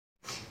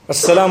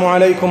السلام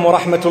عليكم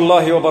ورحمة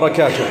الله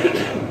وبركاته.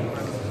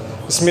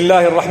 بسم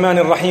الله الرحمن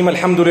الرحيم.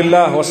 الحمد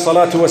لله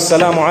والصلاة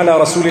والسلام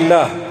على رسول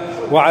الله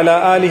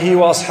وعلى آله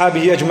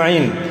وأصحابه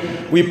أجمعين.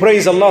 We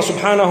praise Allah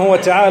subhanahu wa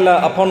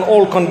ta'ala upon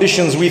all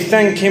conditions. We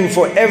thank Him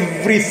for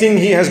everything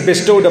He has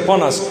bestowed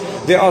upon us.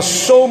 There are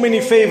so many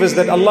favors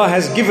that Allah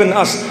has given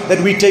us that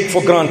we take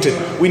for granted.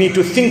 We need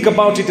to think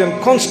about it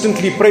and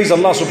constantly praise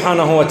Allah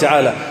subhanahu wa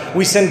ta'ala.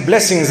 We send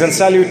blessings and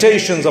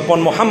salutations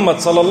upon Muhammad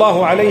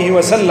sallallahu alayhi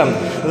wa sallam,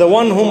 the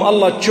one whom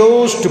Allah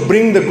chose to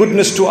bring the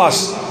goodness to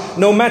us.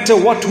 No matter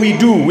what we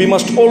do, we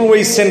must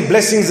always send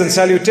blessings and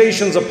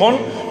salutations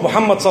upon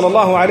Muhammad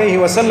sallallahu alayhi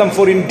wa sallam.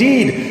 For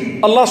indeed,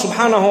 Allah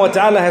subhanahu wa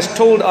ta'ala has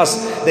told us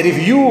that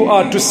if you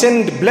are to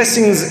send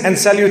blessings and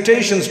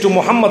salutations to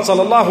Muhammad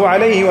sallallahu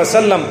alayhi wa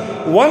sallam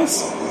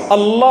once,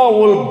 Allah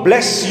will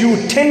bless you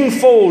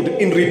tenfold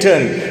in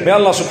return. May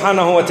Allah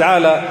subhanahu wa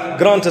ta'ala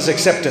grant us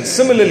acceptance.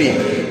 Similarly,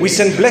 we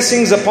send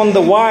blessings upon the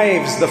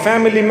wives, the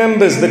family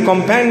members, the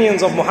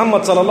companions of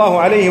Muhammad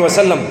sallallahu alayhi wa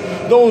sallam,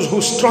 those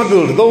who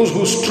struggled, those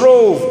who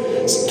strove.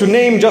 To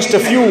name just a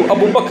few: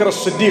 Abu Bakr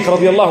as-Siddiq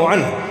radiyallahu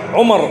anhu,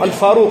 Umar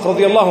al-Faruq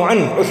radiyallahu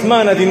anhu,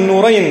 Uthman bin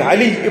Nurayn,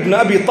 Ali ibn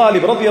Abi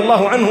Talib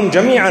radiyallahu anhum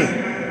jami'an,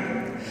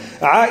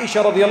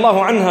 Aisha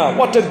radiyallahu anha.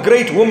 What a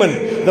great woman,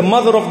 the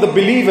mother of the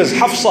believers,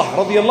 Hafsa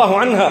radiyallahu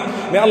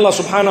anha. May Allah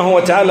subhanahu wa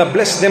ta'ala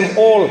bless them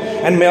all,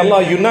 and may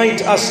Allah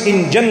unite us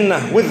in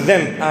Jannah with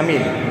them.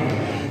 Ameen.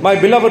 My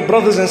beloved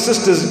brothers and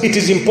sisters, it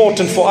is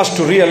important for us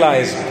to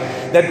realize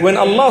that when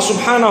Allah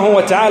subhanahu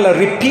wa ta'ala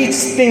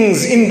repeats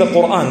things in the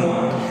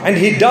Quran, and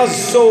He does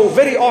so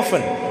very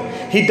often,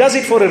 He does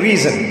it for a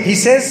reason. He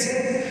says,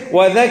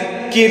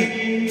 وَذَكِّرْ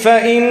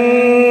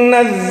فَإِنَّ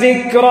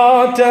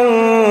الذِّكْرَى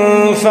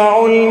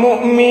تَنْفَعُ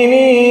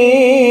الْمُؤْمِنِينَ.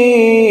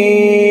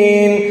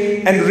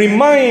 And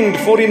remind,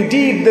 for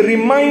indeed the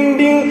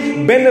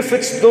reminding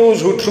benefits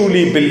those who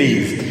truly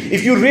believe.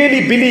 If you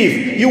really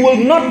believe, you will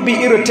not be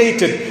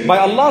irritated by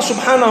Allah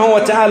subhanahu wa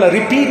ta'ala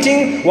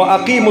repeating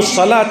وَأَقِيمُوا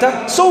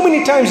الصَّلَاةَ so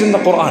many times in the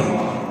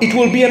Quran. It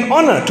will be an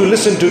honor to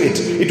listen to it.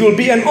 It will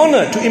be an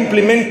honor to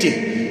implement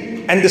it.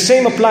 And the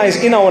same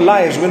applies in our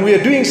lives. When we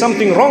are doing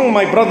something wrong,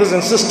 my brothers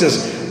and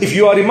sisters, if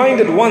you are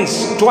reminded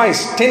once,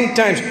 twice, 10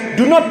 times,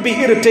 do not be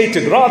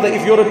irritated. Rather,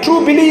 if you're a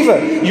true believer,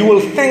 you will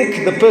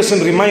thank the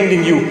person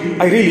reminding you.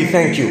 I really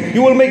thank you.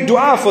 You will make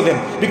dua for them,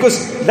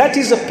 because that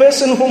is a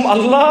person whom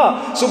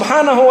Allah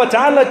subhanahu wa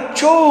ta'ala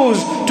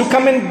chose to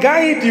come and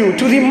guide you,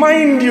 to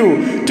remind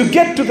you, to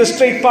get to the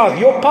straight path.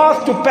 Your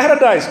path to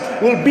paradise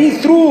will be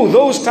through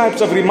those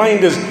types of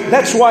reminders.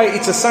 That's why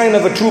it's a sign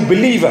of a true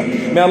believer.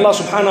 May Allah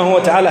subhanahu wa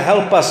ta'ala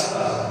help us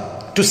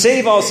to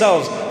save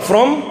ourselves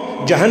from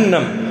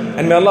Jahannam.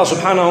 And may Allah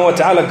subhanahu wa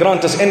ta'ala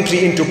grant us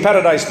entry into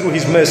paradise through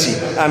His mercy.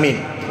 Ameen.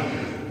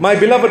 My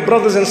beloved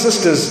brothers and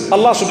sisters,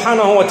 Allah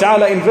subhanahu wa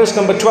ta'ala in verse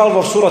number 12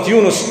 of Surah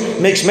Yunus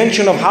makes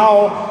mention of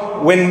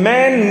how when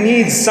man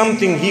needs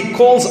something, he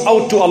calls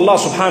out to Allah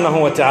subhanahu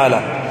wa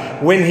ta'ala.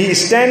 When he is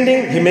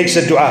standing, he makes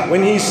a dua.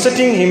 When he is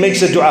sitting, he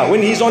makes a dua.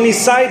 When he is on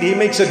his side, he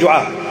makes a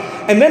dua.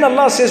 And then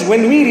Allah says,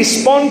 when we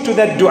respond to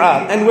that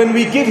dua and when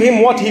we give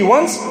him what he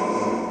wants,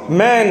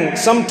 man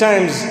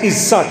sometimes is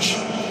such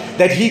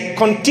that he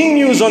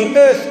continues on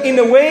earth in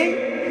a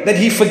way that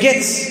he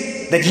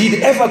forgets that he'd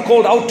ever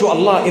called out to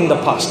Allah in the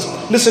past.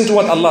 Listen to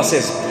what Allah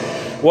says.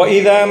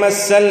 وَإِذَا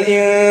مَسَّ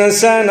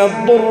الْإِنسَانَ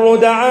الضُّرُّ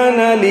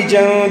دَعَانَا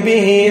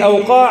لِجَنْبِهِ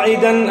أَوْ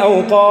قَاعِدًا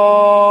أَوْ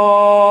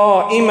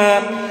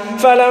قَائِمًا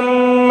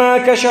فَلَمَّا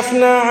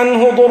كَشَفْنَا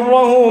عَنْهُ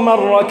ضُرَّهُ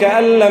مَرَّ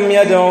كَأَن لَّمْ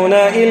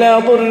يَدْعُنَا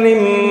إِلَى ضُرٍّ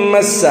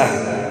مَسَّهُ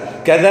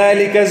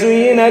كَذَلِكَ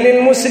زُيِّنَ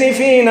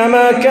لِلْمُسْرِفِينَ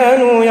مَا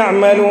كَانُوا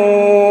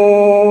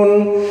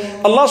يَعْمَلُونَ.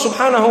 Allah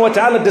subhanahu wa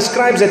ta'ala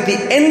describes at the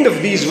end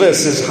of these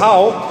verses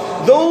how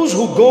those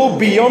who go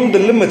beyond the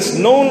limits,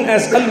 known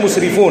as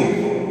al-musrifun,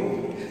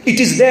 it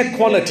is their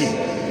quality,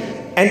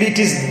 and it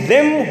is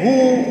them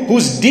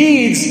whose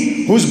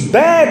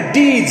bad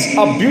deeds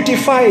are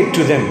beautified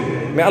to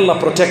them. May Allah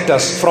protect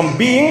us from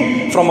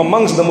being from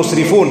amongst the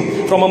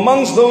musrifun, from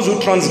amongst those who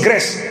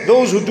transgress,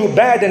 those who do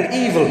bad and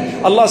evil.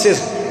 Allah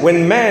says,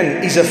 when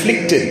man is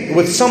afflicted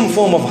with some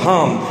form of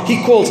harm,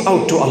 he calls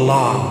out to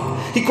Allah.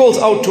 He calls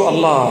out to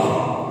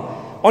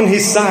Allah on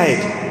his side,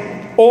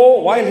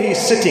 or while he is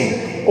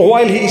sitting, or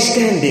while he is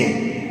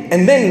standing.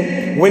 And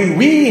then when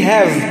we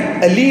have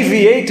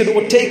alleviated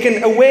or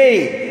taken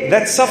away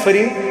that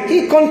suffering,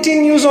 he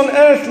continues on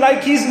earth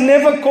like he's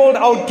never called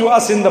out to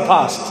us in the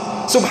past.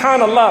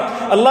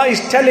 Subhanallah, Allah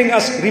is telling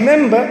us,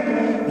 remember,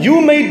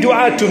 you made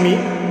dua to me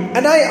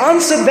and I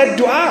answered that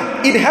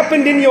dua. It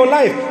happened in your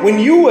life. When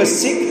you were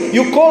sick,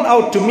 you called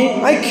out to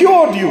me, I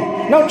cured you.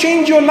 Now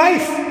change your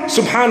life.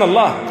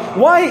 Subhanallah.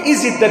 Why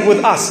is it that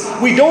with us,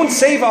 we don't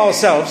save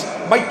ourselves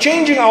by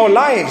changing our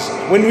lives?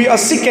 When we are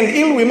sick and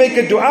ill, we make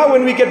a dua.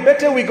 When we get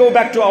better, we go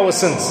back to our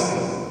sins.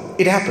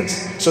 It happens.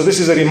 So this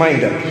is a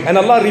reminder. And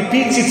Allah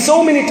repeats it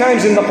so many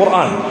times in the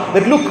Quran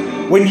that look,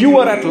 when you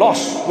were at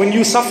loss, when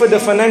you suffered a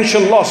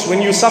financial loss,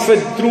 when you suffered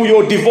through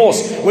your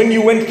divorce, when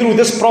you went through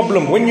this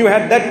problem, when you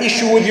had that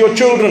issue with your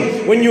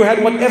children, when you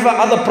had whatever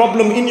other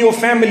problem in your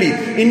family,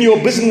 in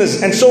your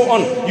business, and so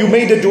on, you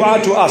made a dua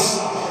to us.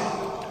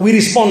 We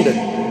responded.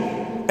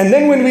 And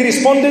then when we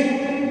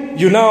responded,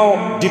 you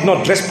now did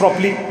not dress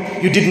properly,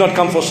 you did not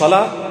come for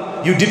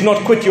salah, you did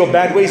not quit your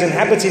bad ways and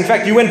habits. In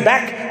fact, you went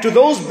back to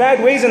those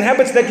bad ways and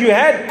habits that you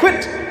had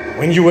quit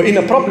when you were in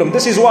a problem.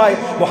 This is why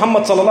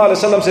Muhammad sallallahu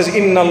alaihi wasallam says,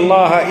 "Inna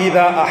Allah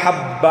idha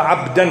ahabba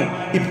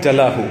abdan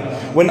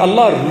ibtalahu." When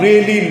Allah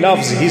really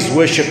loves His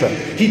worshipper,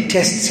 He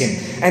tests him.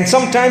 And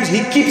sometimes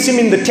He keeps him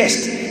in the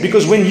test.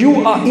 Because when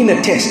you are in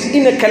a test,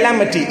 in a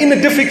calamity, in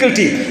a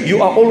difficulty,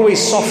 you are always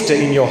softer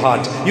in your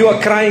heart. You are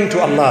crying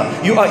to Allah.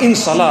 You are in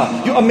salah.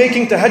 You are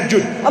making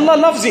tahajjud. Allah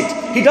loves it.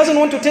 He doesn't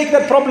want to take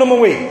that problem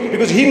away.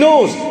 Because He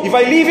knows, if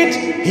I leave it,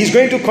 He's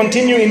going to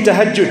continue in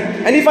tahajjud.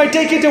 And if I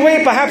take it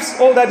away, perhaps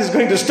all that is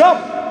going to stop.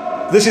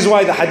 This is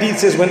why the hadith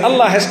says, when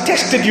Allah has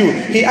tested you,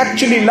 He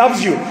actually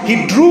loves you.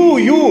 He drew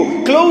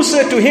you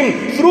closer to Him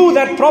through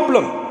that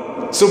problem.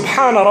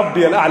 Subhana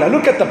Rabbi al-A'la.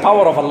 Look at the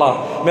power of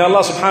Allah. May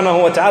Allah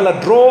subhanahu wa ta'ala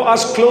draw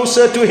us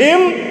closer to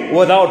Him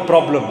without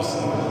problems.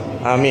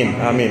 Ameen,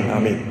 ameen,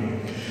 ameen.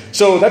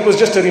 So that was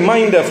just a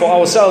reminder for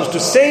ourselves to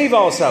save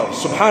ourselves,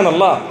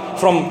 subhanallah,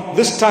 from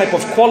this type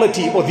of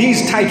quality or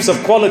these types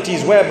of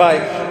qualities whereby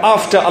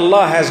after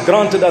Allah has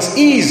granted us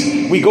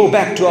ease, we go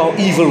back to our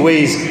evil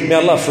ways. May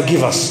Allah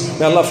forgive us.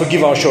 May Allah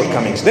forgive our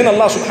shortcomings. Then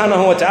Allah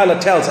subhanahu wa ta'ala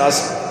tells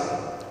us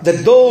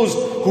that those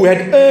who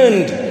had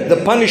earned the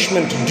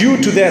punishment due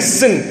to their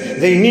sin,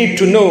 they need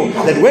to know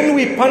that when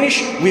we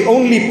punish, we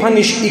only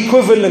punish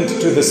equivalent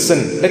to the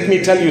sin. Let me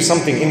tell you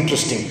something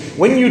interesting.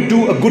 When you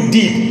do a good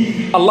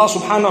deed, Allah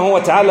subhanahu wa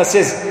ta'ala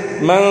says,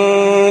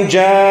 مَنْ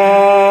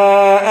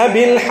جَاءَ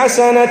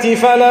بِالْحَسَنَةِ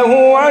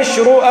فَلَهُ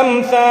عَشْرُ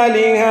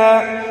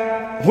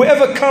أَمْثَالِهَا.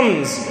 Whoever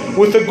comes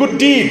with a good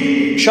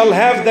deed shall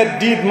have that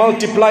deed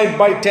multiplied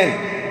by 10.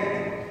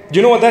 Do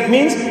you know what that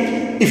means?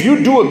 If you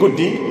do a good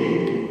deed,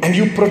 and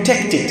you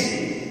protect it.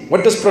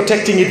 What does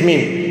protecting it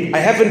mean? I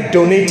haven't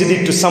donated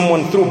it to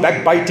someone through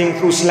backbiting,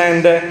 through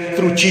slander,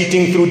 through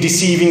cheating, through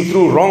deceiving,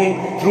 through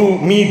wrong, through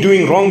me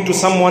doing wrong to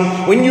someone.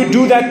 When you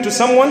do that to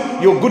someone,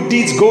 your good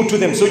deeds go to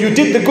them. So you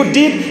did the good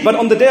deed, but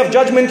on the day of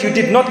judgment, you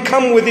did not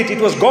come with it.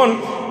 It was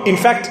gone. In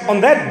fact,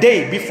 on that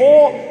day,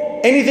 before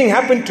anything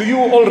happened to you,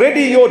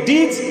 already your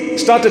deeds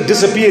started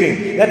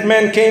disappearing. That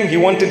man came, he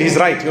wanted his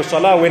right. Your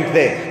salah went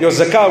there. Your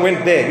zakah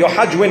went there. Your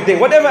hajj went there.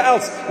 Whatever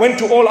else went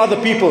to all other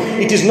people.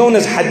 It is known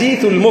as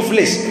hadithul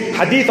muflis.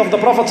 Hadith of the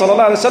Prophet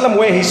ﷺ,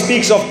 where he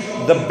speaks of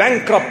the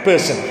bankrupt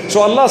person.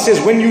 So Allah says,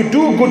 when you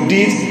do good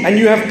deeds and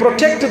you have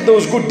protected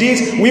those good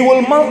deeds, we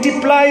will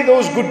multiply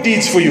those good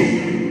deeds for you.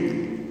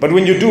 But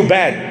when you do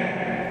bad,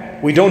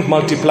 we don't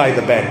multiply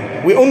the bad.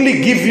 We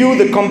only give you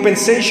the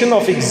compensation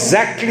of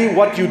exactly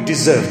what you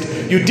deserved.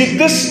 You did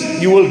this,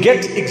 you will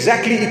get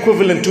exactly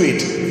equivalent to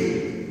it.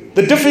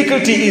 The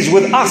difficulty is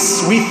with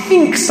us. We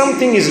think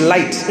something is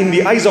light. In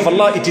the eyes of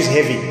Allah, it is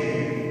heavy.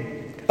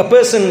 A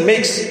person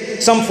makes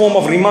some form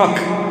of remark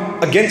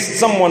against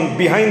someone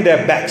behind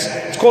their backs.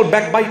 It's called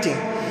backbiting.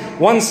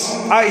 Once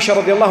Aisha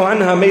radiallahu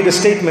anha made a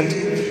statement.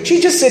 She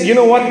just said, you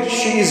know what,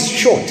 she is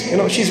short.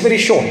 She's very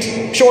short.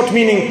 Short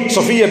meaning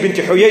Safiya bint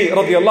Huyay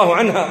radiallahu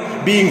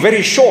anha being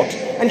very short.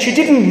 And she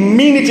didn't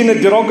mean it in a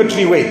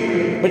derogatory way.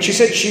 But she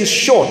said she is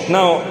short.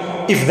 Now,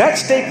 if that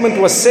statement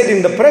was said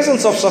in the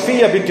presence of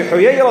Safiya bint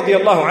Huyay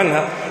radiallahu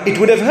anha, it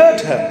would have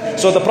hurt her.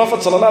 So the Prophet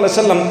sallallahu alaihi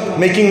wasallam,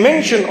 making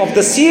mention of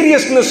the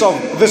seriousness of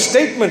the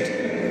statement,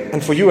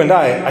 and for you and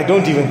I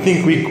don't even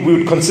think we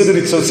would consider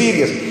it so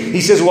serious.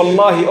 He says,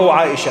 Wallahi, O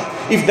Aisha,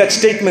 if that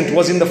statement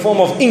was in the form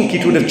of ink,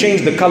 it would have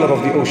changed the color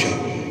of the ocean.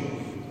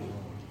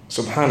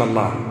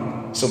 Subhanallah.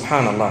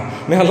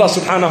 Subhanallah. May Allah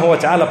subhanahu wa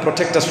ta'ala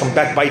protect us from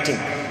backbiting.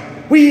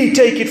 We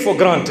take it for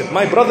granted.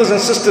 My brothers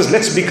and sisters,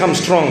 let's become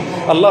strong.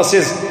 Allah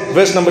says,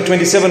 verse number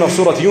 27 of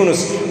Surah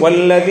Yunus,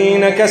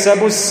 وَالَّذِينَ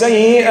كَسَبُوا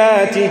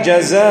السَّيِّئَاتِ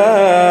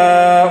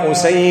جَزَاءُ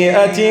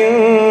سَيِّئَةٍ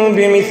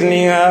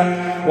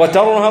بِمِثْلِهَا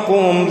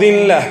وَتَرْهَقُهُمْ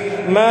ذِلَّةٌ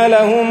مَا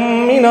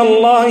لَهُم مِّنَ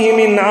اللَّهِ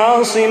مِنْ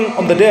عَاصِمٍ.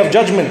 On the day of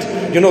judgment,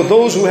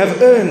 those who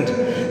have earned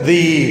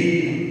the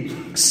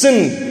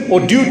sin, or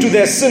due to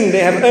their sin, they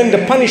have earned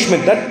a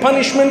punishment. That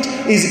punishment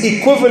is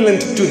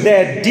equivalent to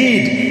their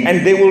deed,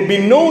 and there will be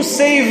no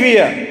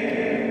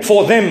savior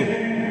for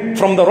them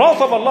from the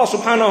wrath of Allah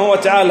subhanahu wa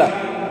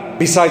ta'ala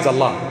besides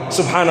Allah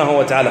subhanahu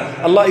wa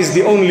ta'ala. Allah is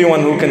the only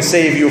one who can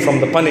save you from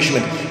the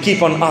punishment.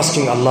 Keep on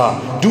asking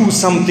Allah. Do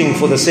something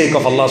for the sake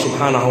of Allah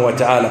subhanahu wa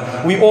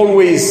ta'ala. We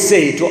always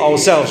say to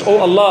ourselves, Oh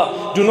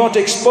Allah, do not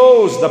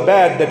expose the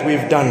bad that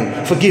we've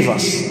done. Forgive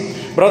us.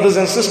 Brothers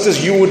and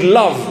sisters, you would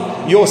love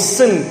your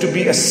sin to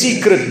be a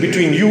secret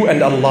between you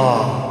and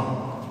Allah.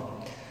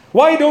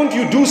 Why don't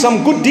you do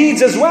some good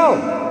deeds as well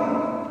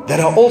that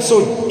are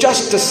also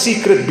just a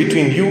secret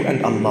between you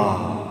and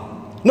Allah?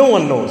 No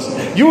one knows.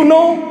 You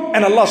know,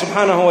 and Allah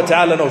subhanahu wa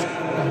ta'ala knows.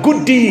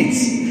 Good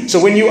deeds. So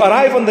when you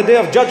arrive on the day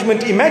of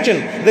judgment,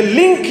 imagine the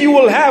link you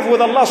will have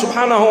with Allah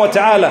subhanahu wa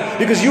ta'ala,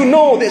 because you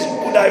know there's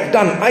good I've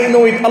done. I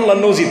know it, Allah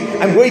knows it.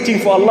 I'm waiting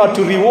for Allah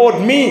to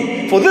reward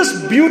me for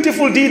this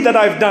beautiful deed that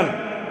I've done.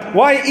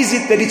 Why is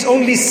it that it's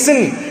only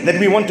sin that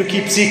we want to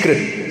keep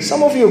secret?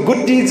 Some of your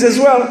good deeds as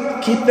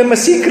well, keep them a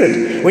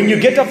secret. When you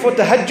get up for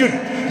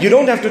tahajjud, you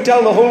don't have to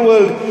tell the whole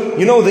world,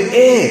 you know, the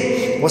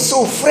air was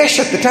so fresh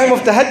at the time of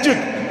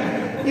tahajjud.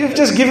 You've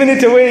just given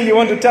it away. You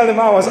want to tell them,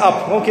 I was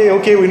up.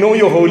 Okay, we know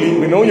you're holy.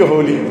 We know you're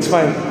holy. It's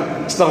fine.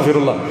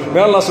 Astaghfirullah. May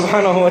Allah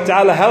subhanahu wa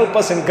ta'ala help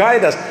us and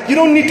guide us. You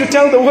don't need to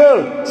tell the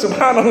world.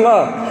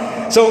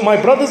 Subhanallah. So my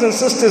brothers and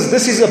sisters,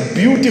 this is a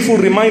beautiful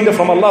reminder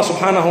from Allah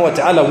subhanahu wa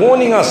ta'ala,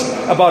 warning us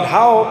about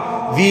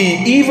how the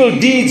evil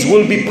deeds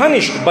will be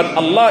punished, but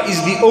Allah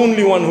is the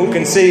only one who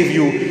can save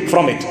you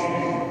from it.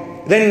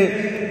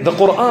 Then the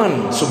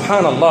Quran,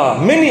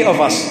 subhanallah, many of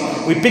us,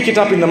 we pick it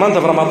up in the month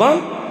of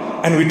Ramadan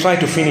and we try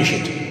to finish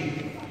it.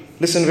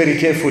 Listen very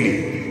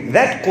carefully.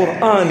 That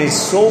Quran is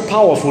so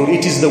powerful.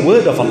 It is the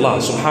word of Allah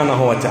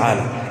subhanahu wa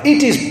ta'ala.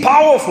 It is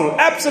powerful,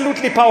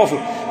 absolutely powerful.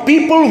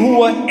 People who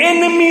were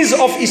enemies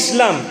of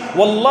Islam,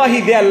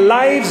 wallahi, their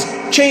lives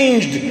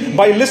changed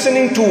by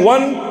listening to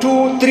 1,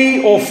 2,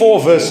 3 or 4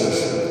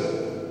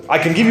 verses. I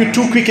can give you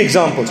 2 quick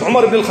examples.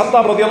 Umar ibn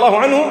al-Khattab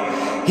radiallahu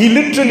anhu, he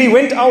literally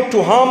went out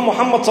to harm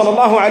Muhammad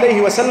sallallahu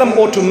alayhi wasallam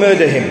or to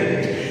murder him.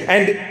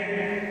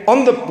 And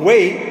on the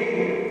way,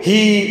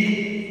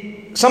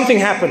 something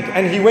happened,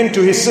 and he went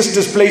to his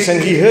sister's place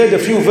and he heard a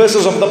few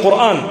verses of the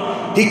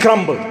Quran. He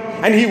crumbled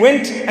and he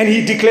went and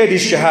he declared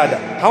his shahada.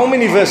 How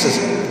many verses?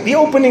 The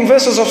opening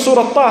verses of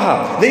Surah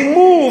Taha. They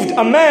moved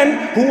a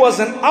man who was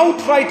an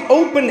outright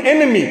open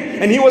enemy,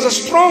 and he was a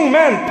strong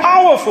man,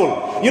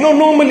 powerful. You know,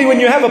 normally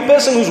when you have a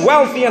person who's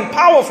wealthy and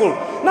powerful,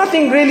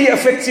 nothing really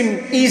affects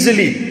him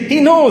easily. He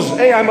knows,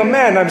 hey, I'm a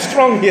man, I'm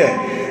strong here.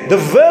 The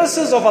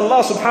verses of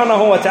Allah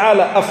subhanahu wa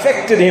ta'ala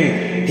affected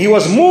him. He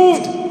was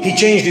moved, he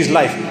changed his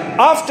life.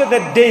 After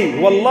that day,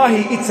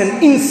 wallahi, it's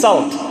an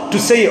insult to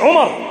say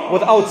Umar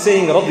without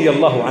saying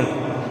radiyallahu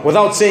anhu,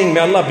 without saying may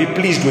Allah be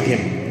pleased with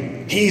him.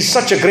 He is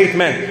such a great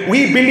man.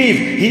 We believe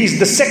he is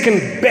the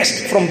second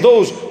best from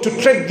those to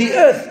tread the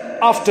earth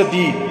after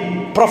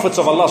the prophets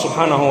of Allah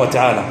subhanahu wa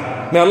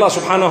ta'ala. May Allah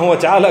subhanahu wa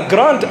ta'ala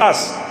grant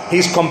us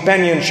his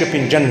companionship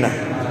in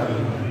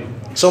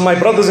Jannah. So my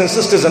brothers and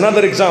sisters,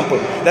 another example,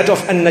 that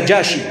of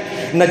An-Najashi.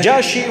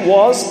 Najashi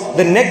was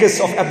the Negus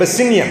of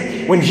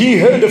Abyssinia. When he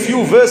heard a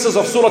few verses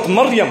of Surah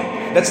Maryam,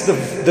 that's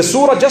the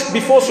surah just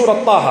before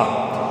Surah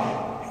Taha,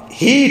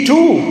 he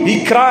too,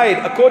 he cried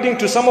according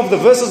to some of the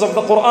verses of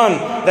the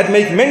Quran that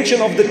make mention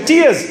of the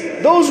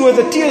tears. Those were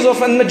the tears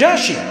of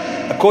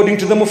An-Najashi, according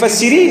to the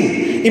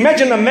Mufassirin.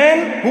 Imagine a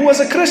man who was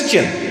a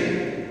Christian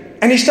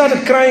and he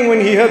started crying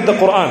when he heard the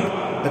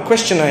Quran. The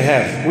question I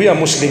have, we are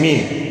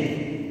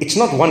Muslimin. It's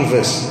not one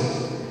verse.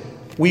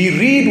 We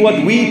read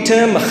what we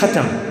term a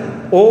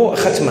khatam or a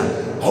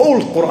khatma, whole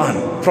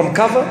Quran from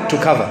cover to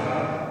cover,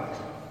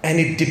 and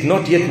it did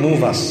not yet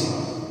move us.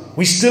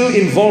 We still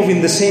involved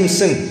in the same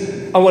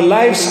sin. Our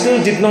lives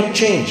still did not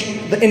change.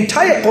 The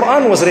entire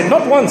Quran was read,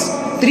 not once,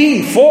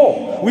 3,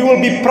 4. We will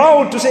be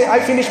proud to say, I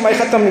finished my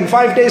khatam in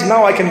 5 days,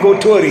 now I can go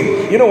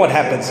touring. You know what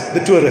happens?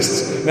 The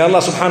tourists. May Allah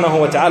subhanahu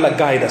wa ta'ala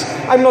guide us.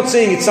 I'm not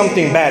saying it's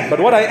something bad,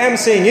 but what I am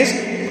saying is,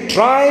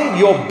 try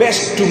your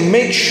best to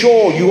make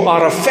sure you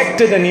are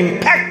affected and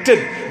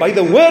impacted by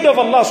the word of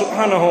Allah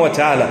subhanahu wa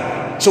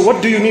ta'ala. So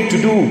what do you need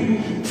to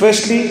do?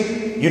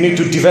 Firstly, you need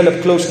to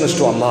develop closeness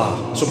to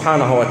Allah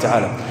subhanahu wa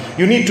ta'ala.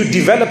 You need to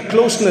develop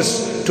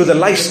closeness to the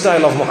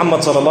lifestyle of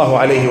Muhammad sallallahu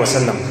alayhi wa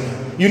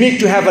sallam. You need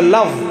to have a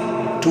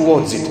love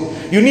towards it.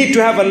 You need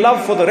to have a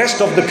love for the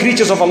rest of the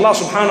creatures of Allah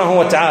subhanahu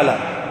wa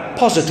ta'ala.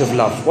 Positive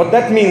love. What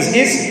that means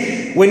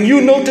is, when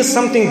you notice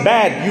something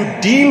bad, you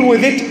deal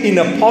with it in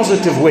a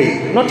positive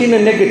way, not in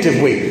a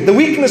negative way. The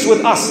weakness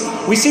with us,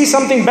 we see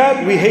something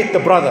bad, we hate the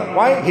brother.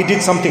 Why? He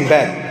did something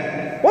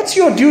bad. What's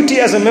your duty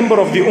as a member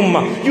of the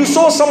ummah? You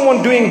saw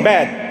someone doing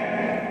bad.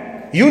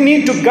 You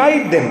need to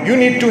guide them. You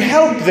need to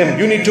help them.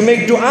 You need to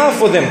make dua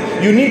for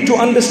them. You need to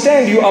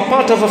understand you are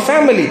part of a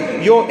family.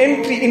 Your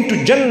entry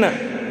into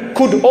Jannah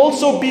could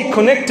also be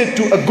connected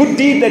to a good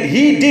deed that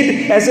he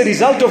did as a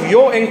result of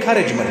your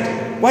encouragement.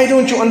 Why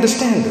don't you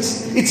understand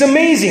this? It's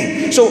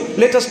amazing. So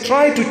let us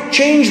try to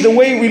change the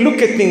way we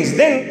look at things.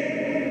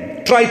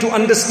 Then try to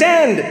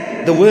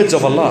understand the words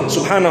of Allah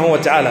subhanahu wa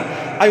ta'ala.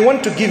 I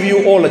want to give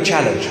you all a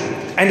challenge.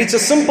 And it's a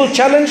simple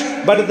challenge,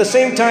 but at the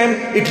same time,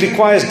 it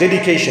requires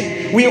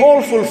dedication. We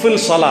all fulfill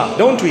salah,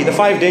 don't we? The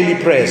 5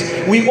 daily prayers.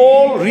 We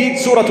all read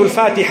Surah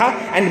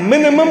Al-Fatiha, and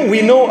minimum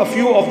we know a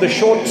few of the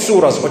short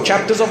surahs or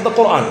chapters of the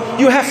Quran.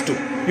 You have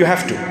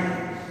to.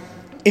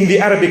 In the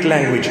Arabic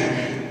language.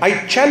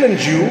 I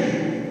challenge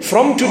you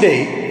from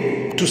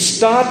today to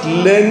start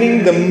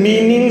learning the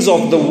meanings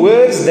of the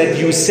words that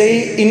you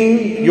say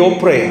in your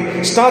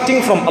prayer.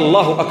 Starting from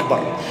Allahu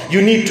Akbar.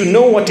 You need to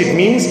know what it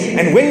means,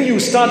 and when you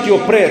start your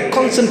prayer,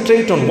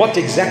 concentrate on what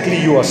exactly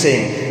you are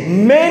saying.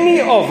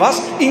 Many of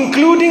us,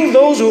 including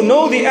those who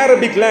know the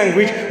Arabic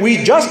language, we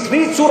just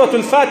read Surah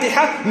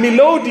Al-Fatiha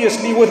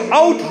melodiously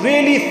without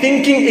really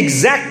thinking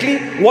exactly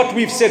what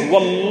we've said.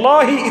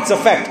 Wallahi, it's a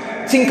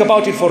fact. Think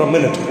about it for a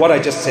minute, what I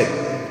just said.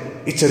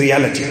 It's a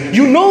reality.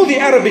 You know the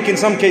Arabic in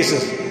some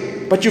cases,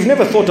 but you've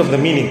never thought of the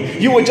meaning.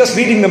 You were just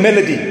reading the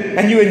melody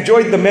and you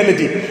enjoyed the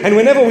melody. And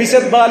whenever we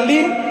said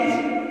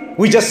Dhalin,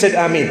 we just said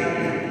Ameen.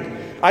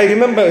 I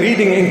remember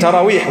reading in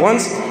Taraweeh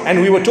once,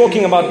 and we were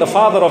talking about the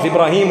father of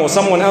Ibrahim or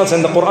someone else,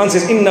 and the Quran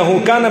says,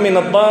 Innahu kana min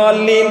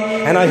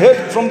ad-dhalin. And I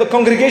heard from the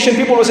congregation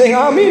people were saying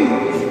Ameen.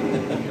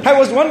 I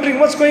was wondering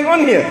what's going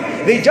on here.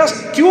 They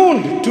just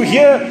tuned to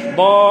hear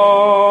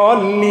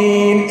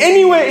Dhalin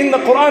anywhere in the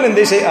Quran, and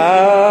they say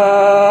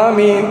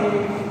Ameen.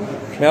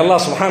 May Allah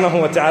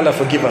subhanahu wa ta'ala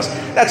forgive us.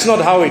 That's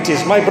not how it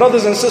is. My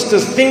brothers and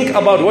sisters, think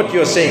about what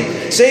you're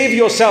saying. Save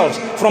yourselves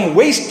from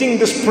wasting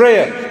this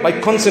prayer by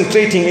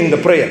concentrating in the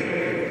prayer.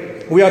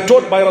 We are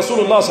taught by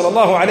Rasulullah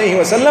sallallahu alayhi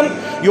wa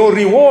sallam, your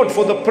reward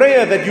for the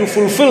prayer that you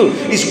fulfill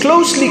is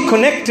closely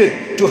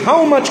connected to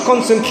how much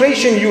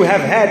concentration you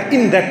have had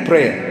in that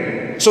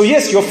prayer. So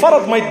yes, your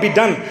farad might be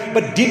done,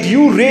 but did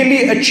you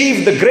really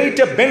achieve the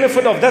greater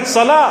benefit of that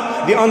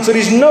salah? The answer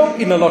is no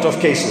in a lot of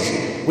cases.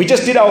 We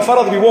just did our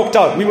farad, we walked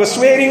out. We were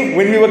swearing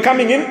when we were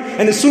coming in,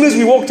 and as soon as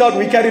we walked out,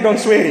 we carried on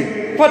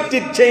swearing. What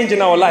did change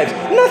in our lives?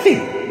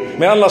 Nothing.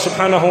 May Allah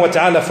subhanahu wa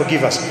ta'ala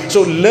forgive us.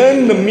 So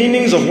learn the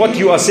meanings of what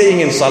you are saying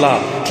in salah.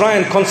 Try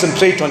and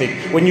concentrate on it.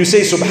 When you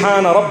say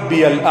Subhana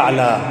Rabbi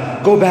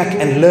al-A'la, go back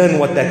and learn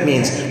what that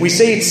means. We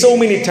say it so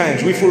many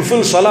times. We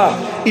fulfill salah.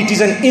 It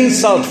is an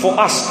insult for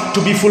us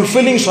to be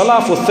fulfilling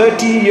salah for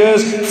 30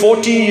 years,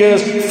 40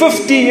 years,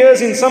 50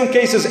 years in some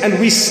cases, and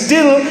we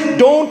still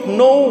don't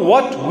know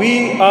what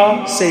we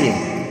are saying.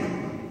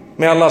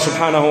 May Allah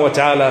subhanahu wa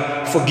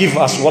ta'ala forgive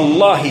us.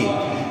 Wallahi,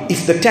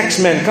 if the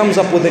taxman comes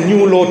up with a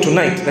new law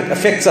tonight that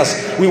affects us,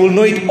 we will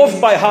know it off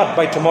by heart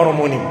by tomorrow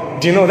morning.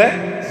 Do you know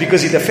that?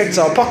 Because it affects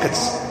our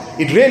pockets.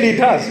 It really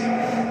does.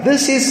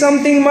 This is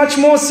something much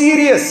more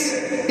serious.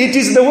 It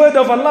is the word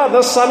of Allah,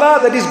 the salah,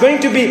 that is going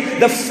to be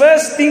the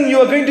first thing you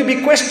are going to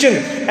be questioned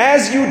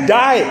as you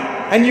die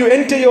and you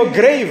enter your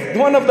grave.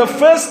 One of the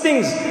first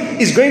things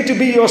is going to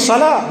be your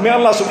salah. May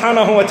Allah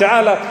subhanahu wa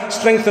ta'ala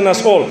strengthen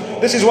us all.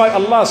 This is why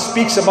Allah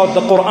speaks about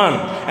the Quran.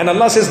 And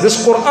Allah says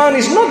this Quran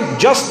is not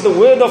just the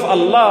word of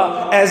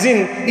Allah as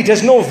in it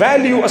has no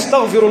value,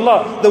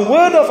 astaghfirullah. The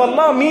word of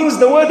Allah means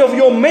the word of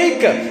your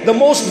maker, the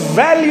most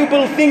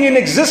valuable thing in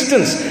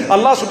existence.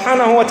 Allah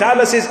subhanahu wa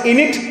ta'ala says in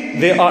it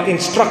there are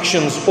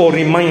instructions or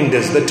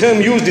reminders. The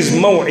term used is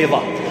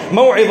maw'idah.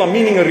 Maw'idah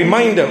meaning a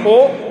reminder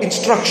or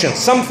instruction,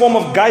 some form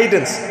of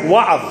guidance,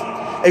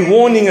 wa'adh, a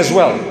warning as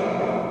well.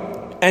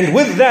 And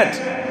with that,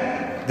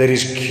 there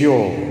is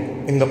cure.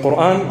 In the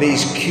Quran, there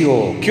is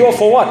cure. Cure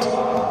for what?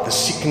 The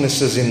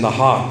sicknesses in the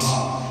heart.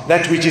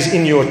 That which is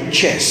in your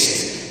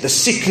chest. The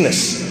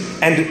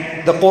sickness. And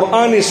the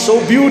Quran is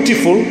so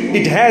beautiful,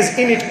 it has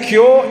in it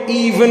cure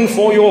even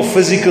for your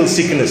physical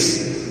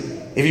sickness.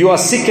 If you are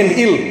sick and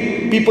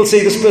ill, people say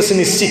this person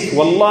is sick.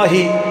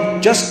 Wallahi,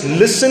 just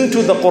listen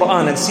to the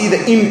Quran and see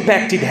the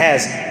impact it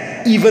has,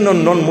 even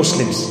on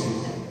non-Muslims.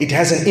 It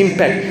has an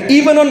impact.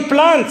 Even on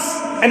plants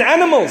and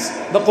animals,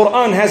 the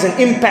Quran has an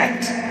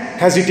impact.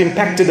 Has it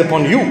impacted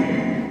upon you?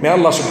 May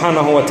Allah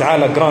subhanahu wa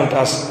ta'ala grant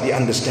us the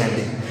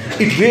understanding.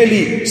 It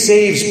really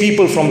saves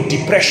people from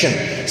depression,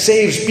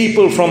 saves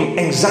people from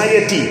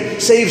anxiety,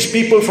 saves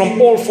people from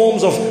all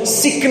forms of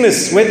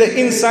sickness, whether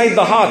inside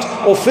the heart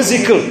or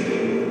physical.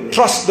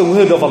 Trust the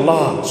word of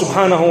Allah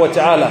subhanahu wa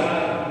ta'ala.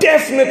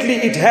 Definitely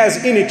it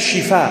has in it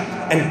shifa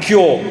and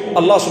cure.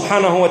 Allah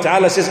subhanahu wa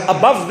ta'ala says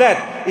above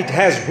that it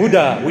has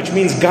huda, which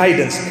means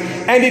guidance.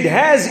 And it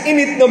has in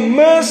it the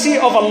mercy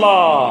of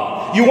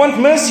Allah. You want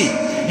mercy?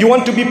 You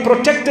want to be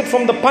protected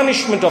from the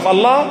punishment of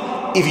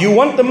Allah? If you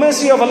want the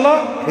mercy of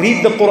Allah,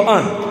 read the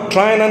Quran.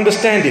 Try and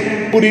understand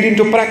it. Put it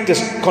into practice.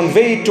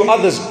 Convey it to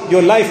others.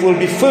 Your life will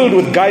be filled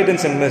with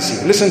guidance and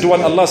mercy. Listen to what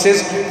Allah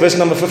says. Verse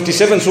number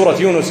 57, Surah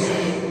Yunus.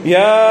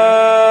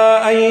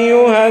 Ya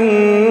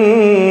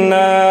ayyuhan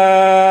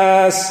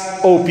nas,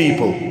 O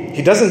people.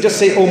 He doesn't just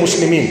say, O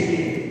Muslimin.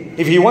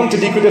 If he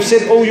wanted, he could have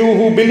said, O you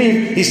who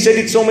believe. He said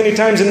it so many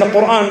times in the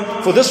Quran.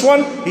 For this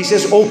one, he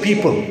says, O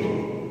people.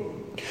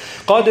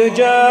 قَدْ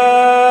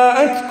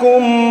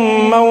جَاءَتْكُمْ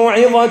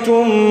مَوْعِظَةٌ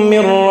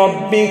مِّن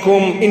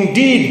رَبِّكُمْ.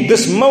 Indeed,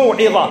 this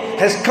maw'idah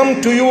has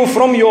come to you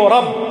from your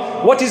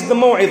Rabb. What is the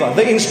maw'idah?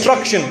 The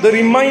instruction, the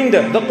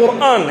reminder, the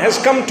Quran has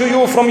come to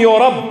you from your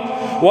Rabb.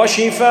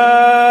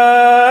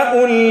 وَشِفَاءٌ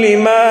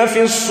لِمَا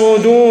فِي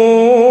الصُّدُورِ.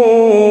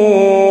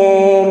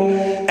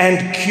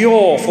 And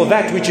cure for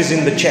that which is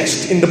in the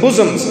chest, in the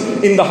bosoms,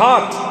 in the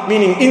heart,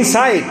 meaning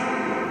inside.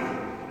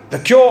 The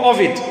cure of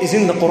it is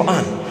in the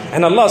Quran.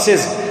 And Allah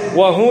says,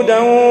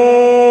 وَهُدًى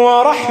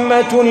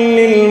وَرَحْمَةٌ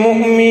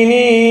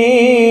لِلْمُؤْمِنِينَ.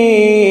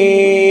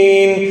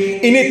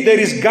 In it there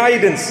is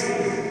guidance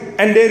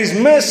and there is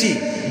mercy,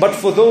 but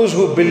for those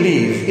who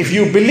believe. If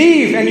you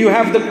believe and you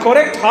have the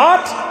correct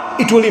heart,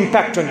 it will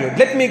impact on you.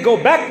 Let me go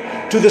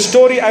back to the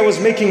story I was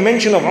making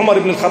mention of Umar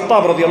ibn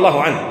al-Khattab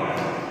radiallahu anhu.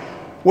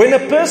 When a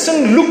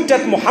person looked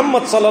at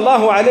Muhammad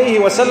sallallahu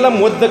alayhi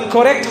wasallam with the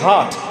correct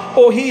heart,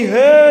 or he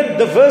heard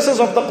the verses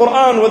of the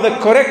Quran with the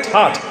correct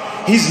heart,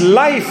 his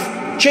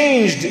life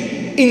changed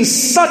in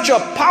such a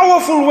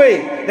powerful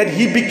way that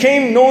he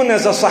became known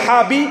as a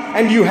Sahabi,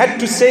 and you had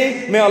to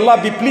say, may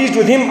Allah be pleased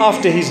with him,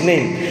 after his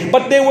name.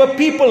 But there were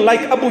people like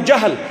Abu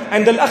Jahl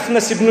and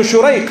Al-Akhnas ibn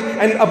Shuraiq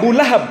and Abu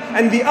Lahab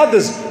and the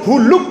others who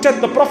looked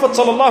at the Prophet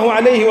sallallahu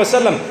alaihi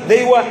wasallam.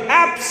 They were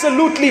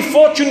absolutely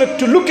fortunate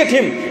to look at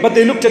him, but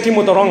they looked at him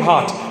with the wrong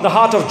heart. The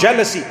heart of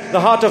jealousy, the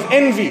heart of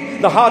envy,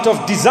 the heart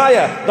of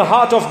desire, the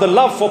heart of the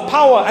love for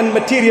power and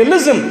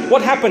materialism.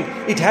 What happened?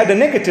 It had a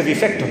negative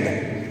effect on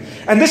them.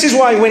 And this is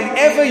why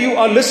whenever you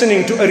are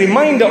listening to a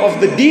reminder of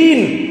the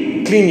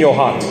deen, clean your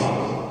heart.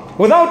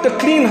 Without a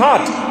clean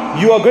heart,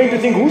 you are going to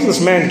think, who's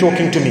this man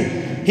talking to me?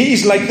 He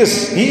is like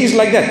this, he is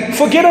like that.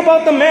 Forget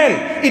about the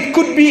man. It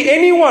could be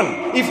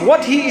anyone. If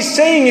what he is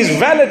saying is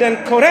valid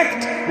and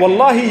correct,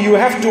 wallahi, you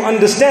have to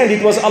understand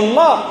it was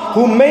Allah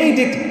who made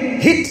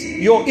it hit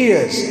your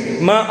ears.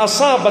 مَا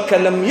أَصَابَكَ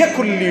لَمْ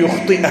يَكُنْ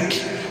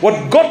لِيُخْطِئَكِ.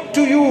 What got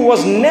to you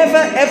was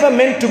never ever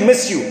meant to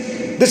miss you.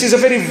 This is a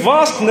very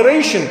vast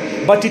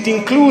narration, but it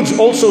includes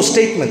also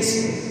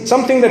statements.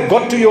 Something that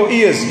got to your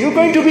ears, you're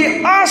going to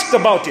be asked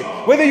about it.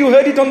 Whether you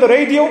heard it on the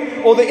radio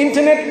or the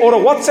internet or a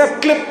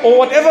WhatsApp clip or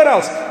whatever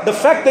else. The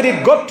fact that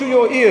it got to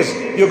your ears,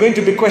 you're going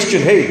to be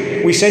questioned.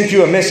 Hey, we sent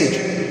you a message.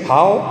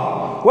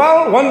 How?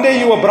 Well, one day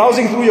you were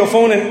browsing through your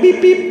phone and beep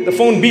beep, the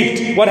phone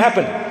beeped. What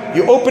happened?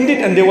 You opened it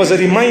and there was a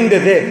reminder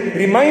there,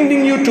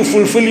 reminding you to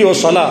fulfill your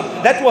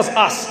salah. That was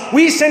us.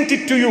 We sent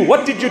it to you.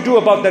 What did you do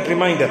about that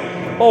reminder?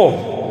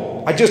 Oh,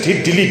 I just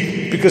hit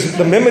delete because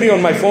the memory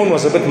on my phone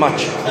was a bit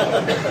much.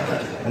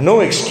 No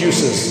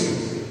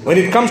excuses. When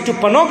it comes to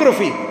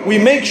pornography, we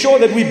make sure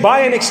that we buy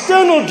an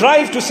external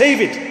drive to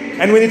save it.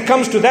 And when it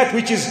comes to that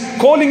which is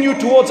calling you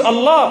towards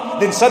Allah,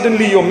 then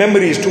suddenly your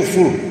memory is too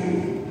full.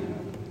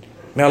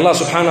 May Allah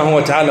subhanahu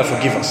wa ta'ala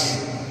forgive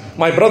us.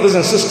 My brothers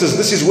and sisters,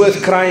 this is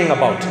worth crying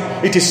about.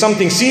 It is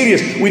something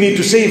serious. We need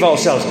to save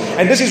ourselves.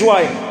 And this is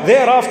why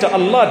thereafter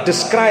Allah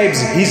describes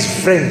His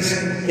friends.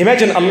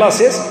 Imagine Allah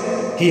says,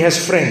 He has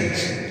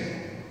friends.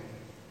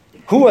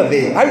 Who are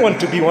they? I want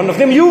to be one of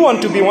them. You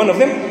want to be one of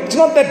them. It's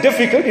not that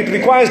difficult. It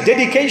requires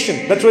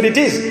dedication. That's what it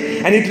is.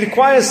 And it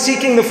requires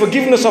seeking the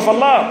forgiveness of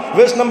Allah.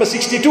 Verse number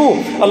 62.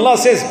 Allah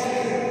says,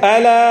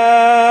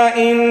 أَلَا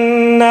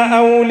إِنَّ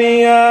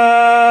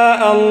أَوْلِيَاءَ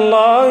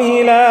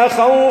اللَّهِ لَا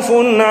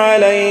خَوْفٌ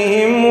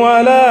عَلَيْهِمْ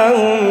وَلَا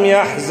هُمْ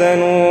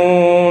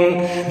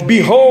يَحْزَنُونَ.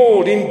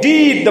 Behold,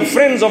 indeed, the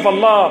friends of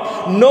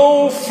Allah,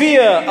 no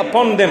fear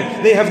upon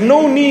them. They have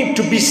no need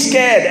to be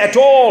scared at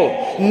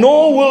all.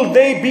 Nor will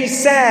they be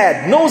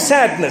sad. No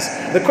sadness.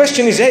 The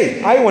question is,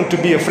 hey, I want to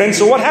be a friend.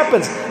 So what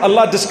happens?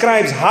 Allah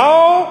describes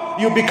how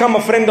you become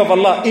a friend of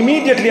Allah.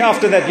 Immediately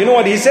after that, you know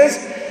what He says?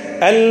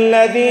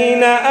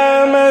 الذين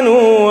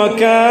آمنوا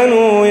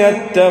وكانوا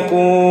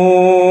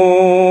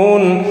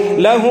يتقون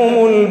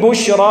لهم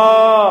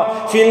البشرى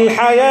في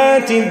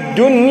الحياة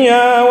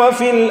الدنيا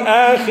وفي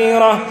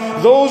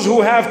الآخرة. Those who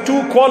have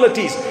two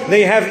qualities.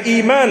 They have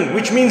iman,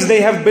 which means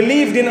they have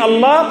believed in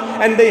Allah,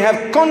 and they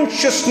have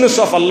consciousness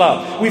of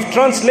Allah. We've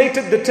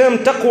translated the term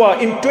taqwa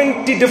in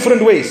 20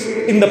 different ways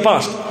in the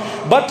past.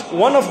 But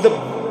one of the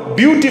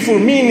beautiful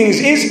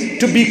meanings is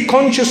to be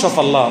conscious of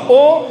Allah,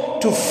 or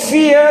to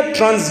fear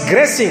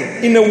transgressing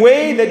in a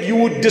way that you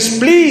would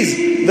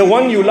displease the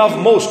one you love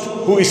most,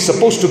 who is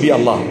supposed to be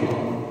Allah.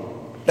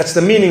 That's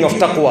the meaning of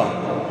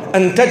taqwa.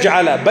 أن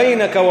تجعل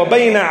بينك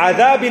وبين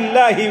عذاب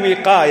الله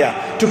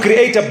وقاية. To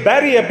create a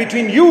barrier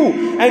between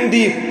you and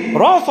the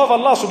wrath of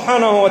Allah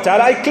subhanahu wa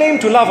ta'ala. I claim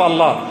to love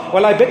Allah.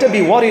 Well, I better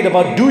be worried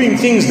about doing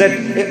things that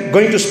are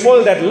going to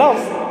spoil that love.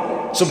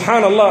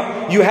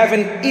 Subhanallah, you have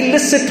an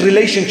illicit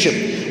relationship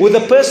with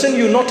a person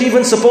you're not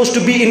even supposed to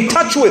be in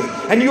touch with,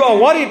 and you are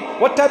worried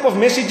what type of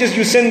messages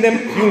you send them.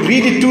 You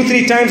read it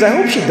 2-3 times. I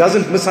hope she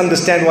doesn't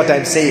misunderstand what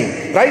I'm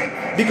saying,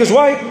 right? Because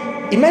why?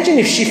 Imagine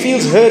if she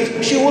feels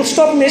hurt, she will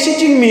stop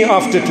messaging me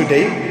after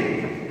today.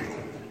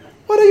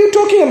 What are you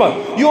talking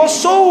about? You are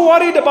so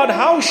worried about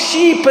how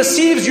she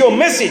perceives your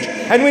message.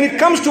 And when it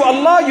comes to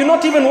Allah, you're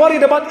not even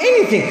worried about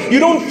anything. You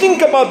don't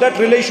think about that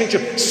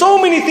relationship. So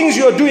many things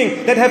you are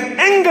doing that have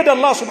angered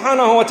Allah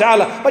subhanahu wa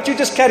ta'ala, but you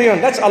just carry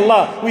on. That's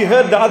Allah. We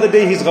heard the other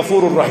day He's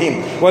Ghafurur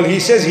Rahim. Well, He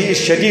says He is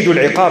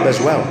Shadidul Iqab as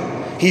well.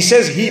 He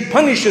says He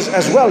punishes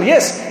as well.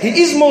 Yes,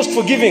 He is most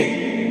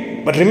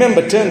forgiving. But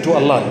remember, turn to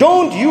Allah.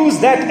 Don't use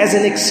that as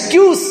an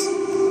excuse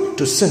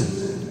to sin.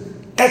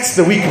 That's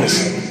the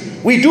weakness.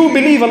 We do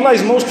believe Allah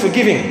is most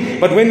forgiving.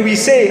 But when we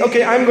say,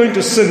 okay, I'm going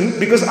to sin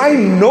because I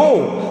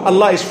know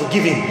Allah is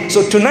forgiving,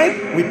 so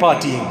tonight we're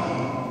partying.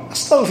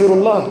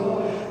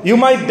 Astaghfirullah. You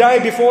might die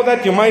before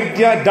that, you might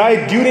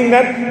die during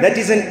that. That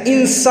is an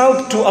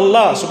insult to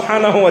Allah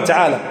subhanahu wa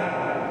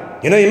ta'ala.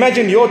 You know,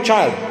 imagine your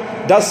child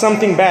does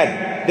something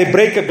bad. They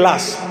break a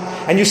glass.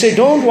 And you say,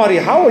 don't worry,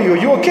 how are you?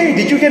 You okay?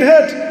 Did you get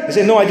hurt? They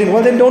say, no, I didn't.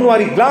 Well, then don't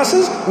worry.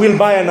 Glasses, we'll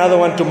buy another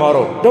one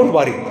tomorrow. Don't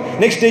worry.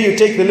 Next day you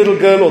take the little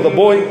girl or the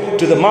boy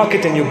to the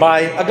market and you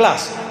buy a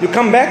glass. You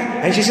come back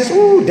and she says,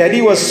 "Oh,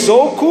 daddy was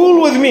so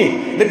cool with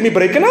me. Let me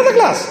break another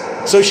glass."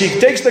 So she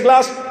takes the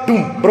glass,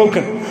 boom,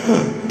 broken.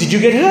 Did you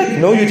get hurt?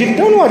 No, you didn't.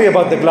 Don't worry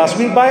about the glass.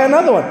 We'll buy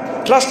another one.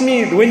 Trust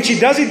me, when she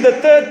does it the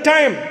third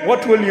time,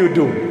 what will you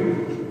do?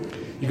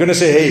 You're going to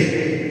say,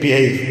 "Hey,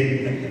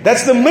 behave."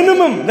 That's the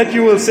minimum that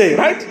you will say,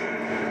 right?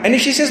 And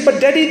if she says,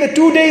 "But daddy, the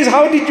 2 days,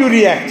 how did you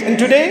react? And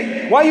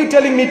today, why are you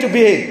telling me to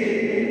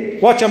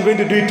behave?" Watch, I'm going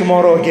to do it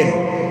tomorrow again.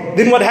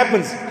 Then what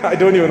happens? I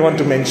don't even want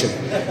to mention.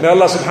 May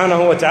Allah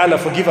subhanahu wa ta'ala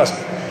forgive us.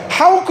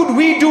 How could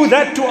we do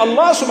that to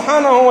Allah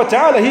subhanahu wa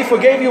ta'ala? He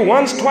forgave you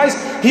once, twice.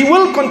 He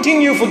will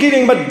continue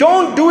forgiving, but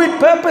don't do it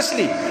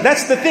purposely.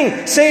 That's the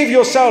thing. Save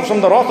yourself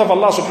from the wrath of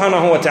Allah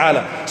subhanahu wa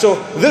ta'ala. So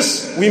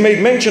this, we made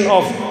mention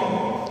of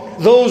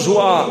those who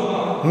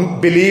are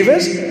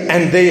believers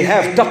and they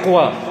have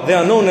taqwa. They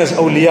are known as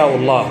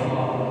awliyaullah.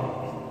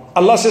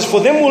 Allah says for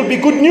them will be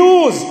good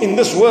news in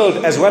this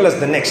world as well as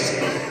the next.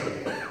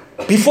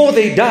 Before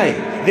they die,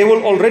 they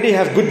will already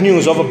have good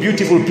news of a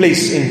beautiful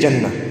place in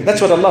Jannah.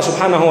 That's what Allah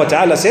subhanahu wa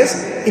ta'ala says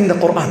in the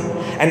Quran.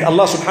 And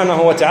Allah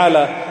subhanahu wa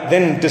ta'ala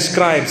then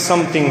describes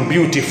something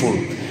beautiful.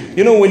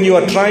 You know, when you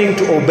are trying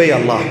to obey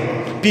Allah,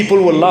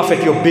 people will laugh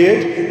at your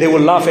beard, they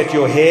will laugh at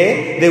your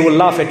hair, they will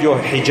laugh at your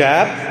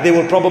hijab, they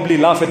will probably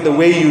laugh at the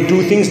way you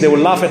do things, they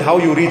will laugh at how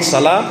you read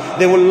salah,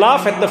 they will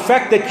laugh at the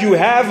fact that you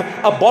have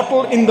a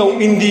bottle in the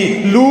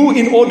loo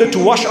in order to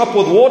wash up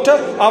with water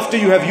after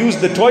you have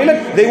used the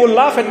toilet. They will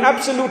laugh at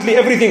absolutely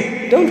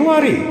everything. Don't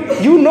worry,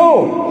 you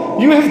know,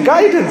 you have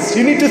guidance.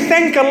 You need to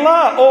thank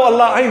Allah. "Oh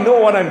Allah, I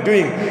know what I'm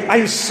doing.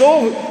 I'm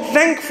so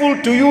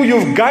thankful to you,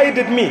 you've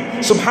guided me."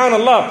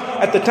 Subhanallah,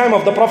 at the time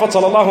of the Prophet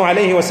sallallahu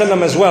alaihi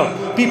wasallam as well,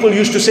 people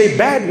used to say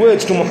bad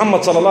words to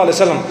Muhammad sallallahu alaihi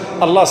wasallam.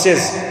 Allah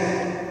says,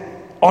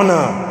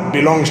 honor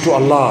belongs to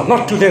Allah,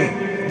 not to them.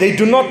 They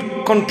do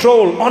not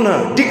control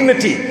honor,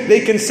 dignity.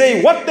 They can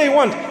say what they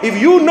want. If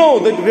you know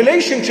the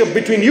relationship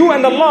between you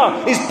and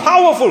Allah is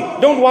powerful,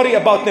 don't worry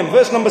about them.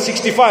 Verse number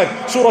 65,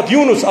 Surah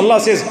Yunus, Allah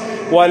says,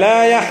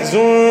 وَلَا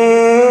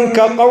يَحْزُنْكَ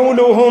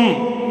قَوْلُهُمْ.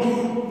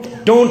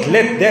 Don't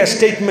let their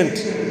statement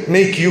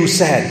make you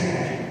sad.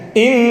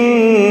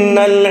 إِنَّ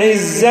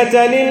الْعِزَّةَ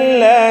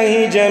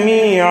لِلَّهِ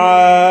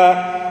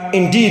جَمِيعًا.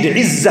 Indeed,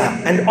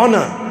 izzah and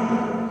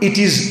honor, it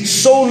is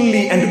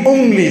solely and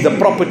only the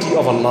property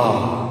of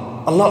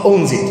Allah. Allah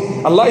owns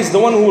it. Allah is the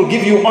one who will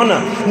give you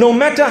honor. No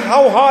matter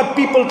how hard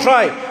people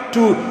try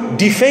to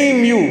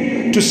defame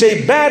you, to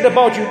say bad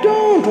about you,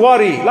 don't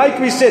worry. Like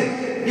we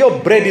said, your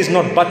bread is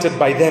not buttered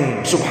by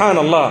them.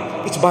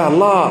 Subhanallah. It's by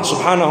Allah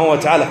subhanahu wa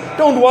ta'ala.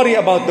 Don't worry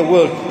about the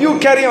world. You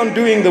carry on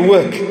doing the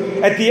work.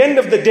 At the end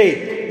of the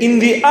day, in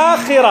the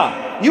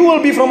akhirah, you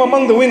will be from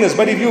among the winners.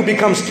 But if you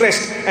become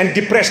stressed and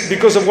depressed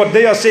because of what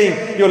they are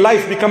saying, your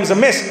life becomes a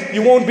mess.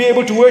 You won't be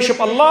able to worship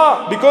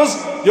Allah because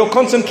your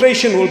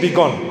concentration will be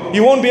gone.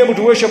 You won't be able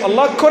to worship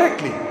Allah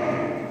correctly.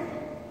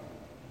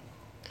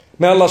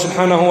 May Allah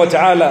subhanahu wa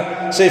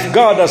ta'ala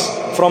safeguard us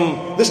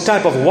from this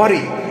type of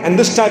worry and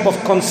this type of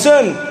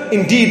concern.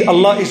 Indeed,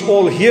 Allah is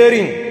all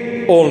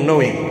hearing, all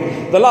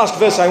knowing. The last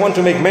verse I want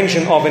to make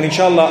mention of, and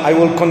inshallah I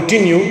will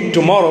continue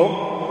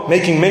tomorrow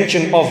making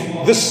mention of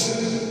this.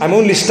 I'm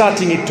only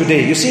starting it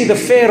today. You see, the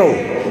Pharaoh,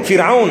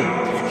 Fir'aun,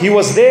 he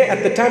was there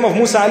at the time of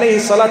Musa alayhi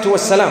salatu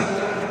wassalam.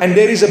 And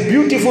there is a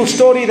beautiful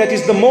story that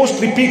is the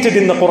most repeated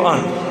in the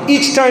Quran.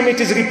 Each time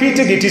it is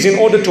repeated, it is in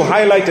order to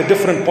highlight a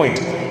different point.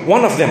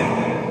 One of them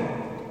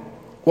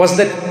was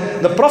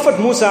that the Prophet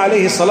Musa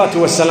alayhi salatu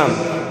wassalam,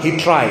 he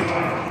tried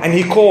and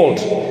he called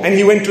and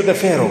he went to the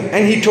Pharaoh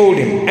and he told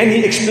him and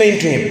he explained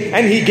to him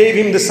and he gave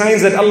him the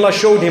signs that Allah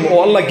showed him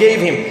or Allah gave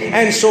him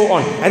and so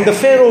on. And the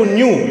Pharaoh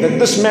knew that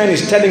this man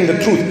is telling the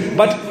truth,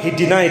 but he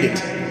denied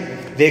it.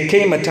 There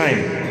came a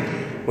time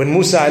when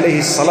Musa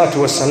alayhi salatu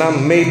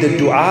wasalam made the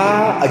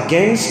dua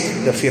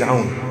against the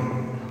Fir'aun.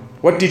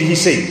 What did he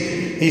say?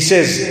 He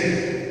says,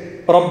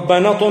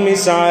 رَبَّنَا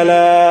طُمِسْ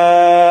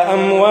عَلَىٰ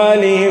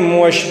أَمْوَالِهِمْ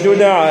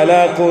وَاشْدُدْ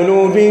عَلَىٰ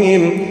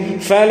قُلُوبِهِمْ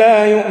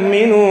فَلَا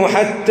يُؤْمِنُوا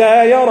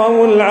حَتَّى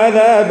يَرَوُا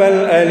الْعَذَابَ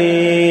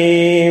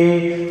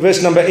الْأَلِيمِ.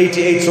 Verse number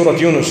 88, Surah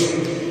Yunus.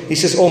 He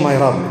says, "Oh my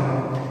Rabb,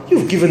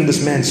 you've given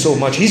this man so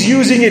much. He's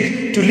using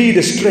it to lead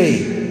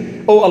astray.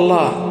 Oh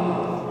Allah,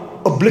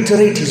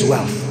 obliterate his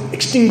wealth.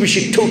 Extinguish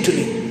it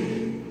totally.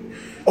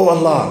 Oh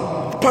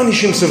Allah,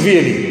 punish him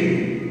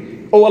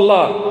severely. Oh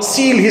Allah,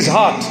 seal his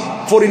heart.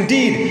 For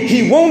indeed,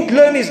 he won't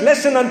learn his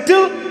lesson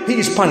until he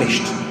is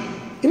punished."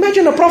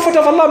 Imagine a prophet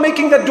of Allah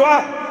making that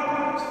dua.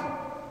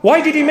 Why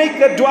did he make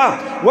that dua?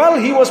 Well,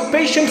 he was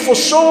patient for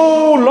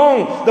so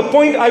long. The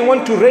point I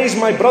want to raise,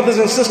 my brothers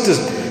and sisters,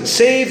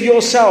 save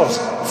yourselves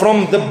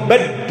from the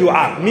bad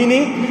dua,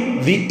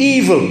 meaning the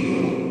evil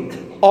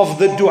of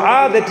the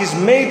dua that is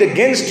made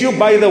against you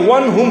by the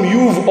one whom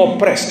you've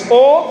oppressed,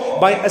 or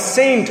by a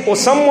saint or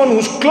someone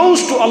who's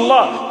close to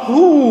Allah.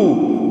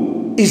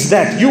 Who is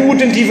that? You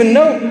wouldn't even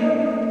know.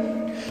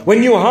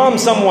 When you harm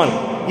someone,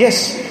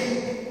 yes,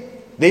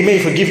 they may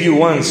forgive you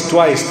once,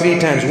 twice, 3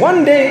 times.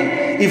 One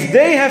day, if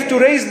they have to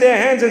raise their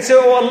hands and say,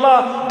 oh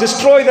Allah,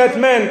 destroy that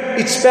man,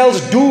 it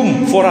spells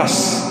doom for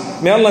us.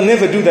 May Allah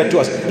never do that to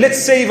us.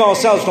 Let's save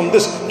ourselves from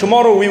this.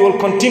 Tomorrow we will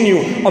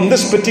continue on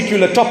this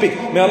particular topic.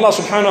 May Allah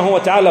subhanahu wa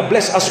ta'ala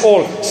bless us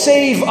all.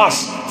 Save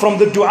us from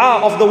the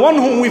dua of the one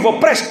whom we've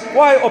oppressed.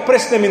 Why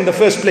oppress them in the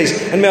first place?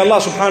 And may Allah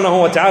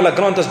subhanahu wa ta'ala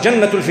grant us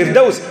Jannatul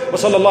Firdaus. Wa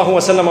sallallahu wa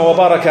sallama wa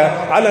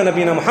baraka ala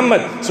nabina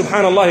Muhammad.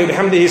 Subhanallahi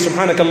bihamdihi,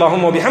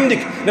 subhanakallahumma wa bihamdik.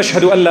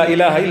 Nashhadu an la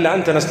ilaha illa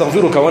anta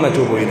nastaghfiruka wa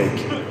natubu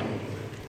ilayk.